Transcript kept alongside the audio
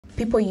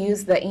People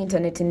use the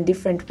internet in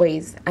different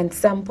ways, and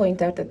some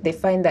point out that they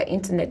find the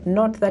internet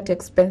not that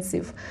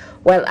expensive,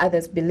 while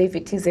others believe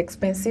it is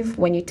expensive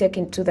when you take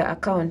into the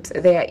account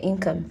their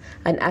income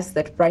and ask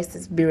that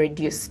prices be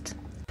reduced.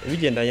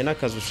 Depending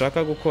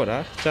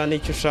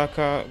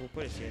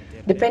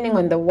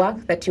on the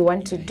work that you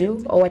want to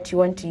do or what you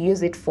want to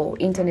use it for,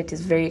 internet is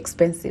very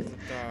expensive,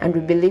 and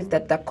we believe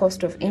that the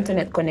cost of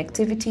internet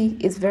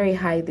connectivity is very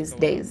high these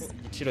days.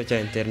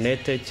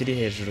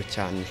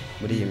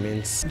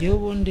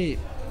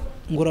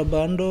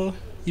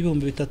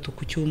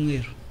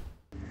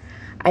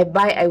 I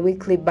buy a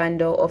weekly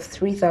bundle of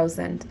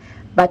 3,000,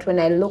 but when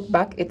I look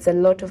back, it's a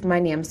lot of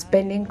money I'm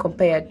spending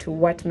compared to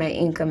what my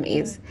income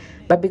is.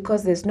 But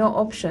because there's no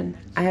option,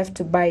 I have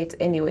to buy it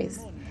anyways.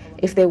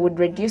 If they would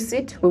reduce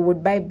it, we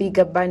would buy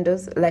bigger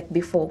bundles like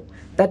before.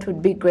 That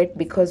would be great,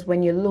 because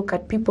when you look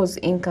at people's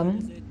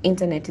income,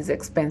 internet is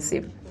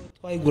expensive.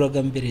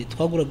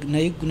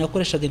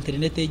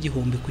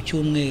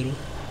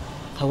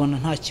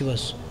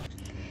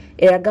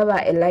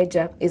 Iragaba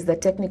Elijah is the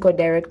technical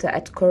director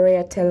at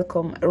Korea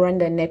Telecom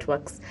Rwanda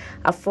Networks,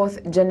 a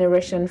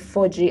fourth-generation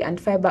 4G and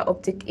fiber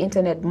optic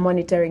internet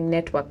monitoring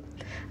network.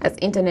 As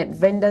internet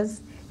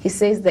vendors, he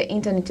says the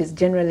internet is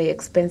generally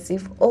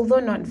expensive,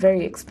 although not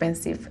very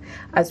expensive,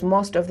 as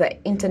most of the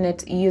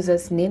internet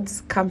users'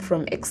 needs come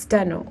from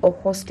external or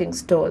hosting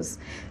stores,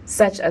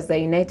 such as the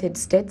United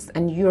States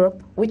and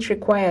Europe, which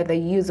require the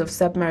use of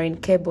submarine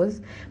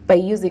cables by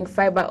using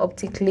fiber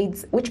optic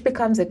leads, which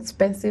becomes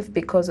expensive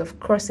because of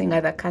crossing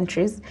other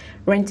countries,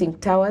 renting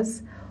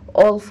towers,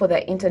 all for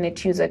the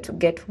internet user to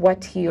get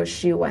what he or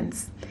she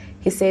wants.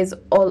 He says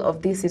all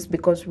of this is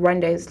because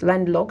Rwanda is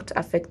landlocked,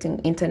 affecting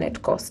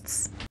internet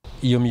costs.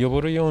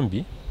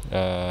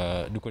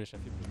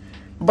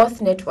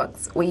 Both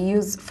networks, we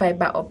use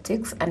fiber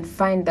optics and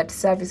find that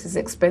service is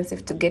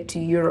expensive to get to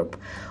Europe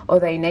or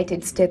the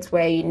United States,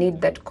 where you need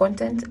that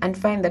content, and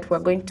find that we're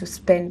going to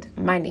spend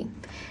money.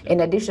 In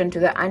addition to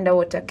the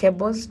underwater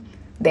cables,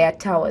 there are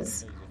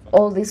towers.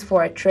 All this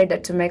for a trader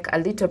to make a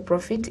little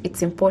profit.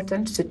 It's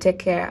important to take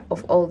care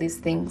of all these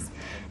things.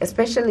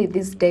 Especially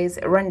these days,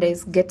 Rwanda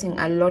is getting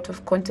a lot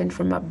of content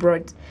from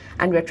abroad,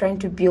 and we're trying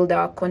to build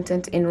our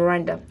content in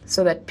Rwanda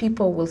so that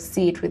people will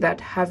see it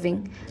without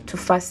having to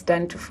first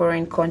turn to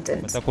foreign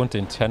content.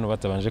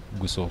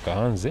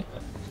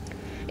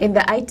 In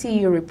the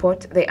ITU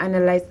report, they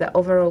analyzed the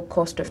overall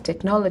cost of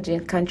technology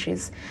in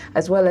countries,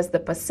 as well as the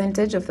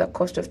percentage of the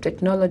cost of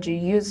technology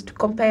used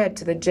compared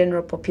to the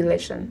general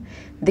population.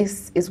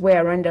 This is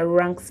where Rwanda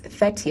ranks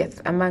 30th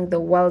among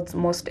the world's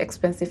most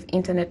expensive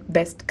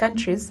internet-based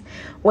countries,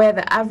 where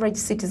the average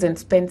citizen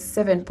spends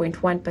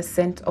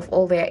 7.1% of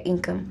all their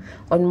income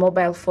on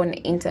mobile phone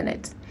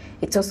internet.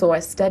 It's also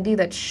a study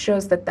that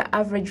shows that the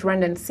average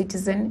Rwandan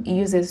citizen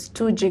uses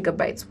 2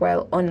 gigabytes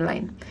while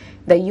online.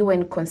 The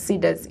UN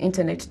considers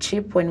internet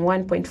cheap when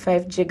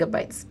 1.5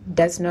 gigabytes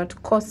does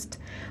not cost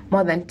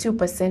more than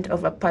 2%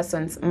 of a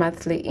person's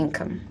monthly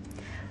income.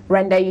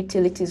 Rwanda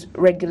Utilities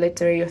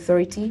Regulatory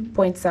Authority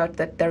points out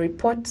that the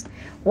report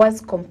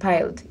was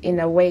compiled in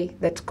a way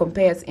that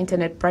compares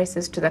internet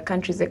prices to the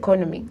country's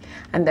economy,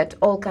 and that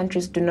all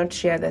countries do not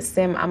share the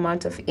same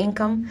amount of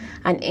income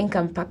and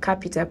income per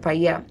capita per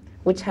year,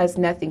 which has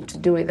nothing to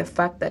do with the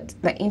fact that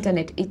the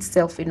internet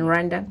itself in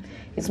Rwanda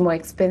is more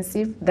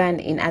expensive than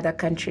in other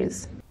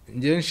countries.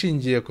 Based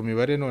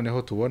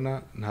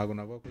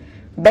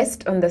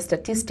on the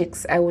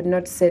statistics, I would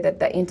not say that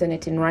the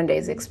internet in Rwanda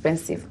is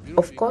expensive.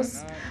 Of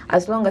course,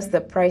 as long as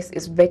the price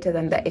is better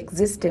than the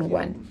existing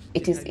one,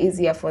 it is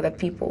easier for the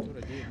people.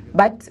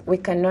 But we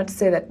cannot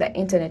say that the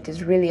internet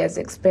is really as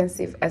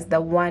expensive as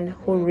the one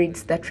who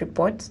reads that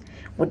report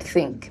would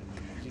think.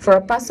 For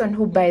a person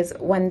who buys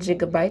 1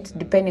 gigabyte,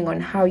 depending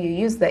on how you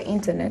use the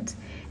internet,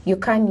 you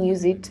can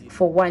use it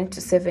for 1 to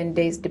 7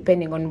 days,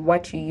 depending on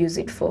what you use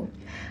it for.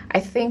 I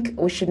think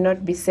we should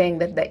not be saying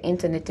that the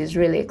internet is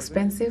really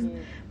expensive,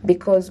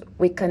 because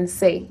we can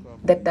say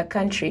that the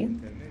country,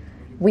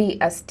 we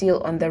are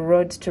still on the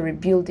road to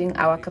rebuilding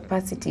our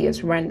capacity as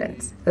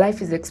Rwandans.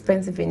 Life is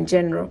expensive in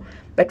general,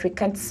 but we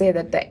can't say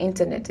that the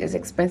internet is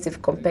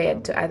expensive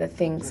compared to other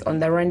things on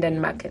the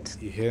Rwandan market.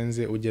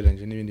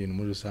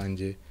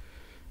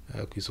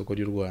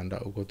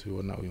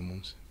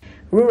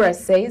 Rura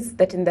says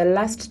that in the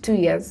last 2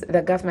 years,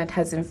 the government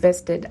has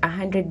invested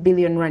 100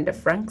 billion Rwanda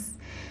francs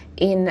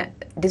in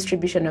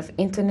distribution of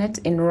internet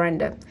in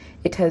Rwanda.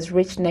 It has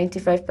reached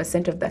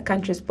 95% of the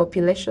country's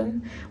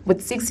population,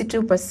 with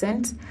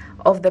 62%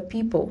 of the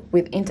people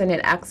with internet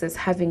access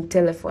having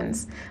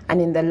telephones.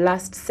 And in the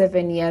last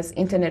 7 years,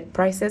 internet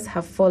prices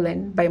have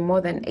fallen by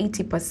more than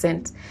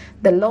 80%,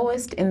 the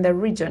lowest in the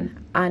region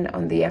and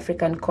on the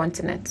African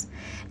continent.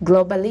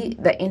 Globally,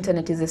 the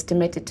internet is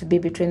estimated to be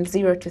between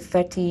 $0 to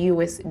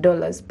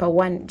 $30 per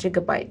 1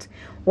 gigabyte,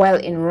 while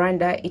in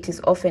Rwanda it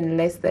is often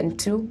less than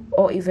 $2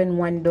 or even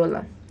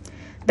 $1.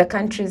 The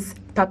country's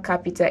per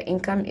capita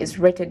income is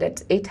rated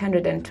at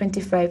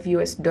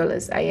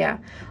 $825 a year,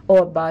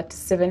 or about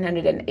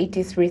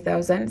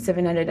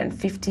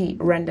 783,750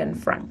 Rwandan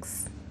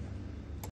francs.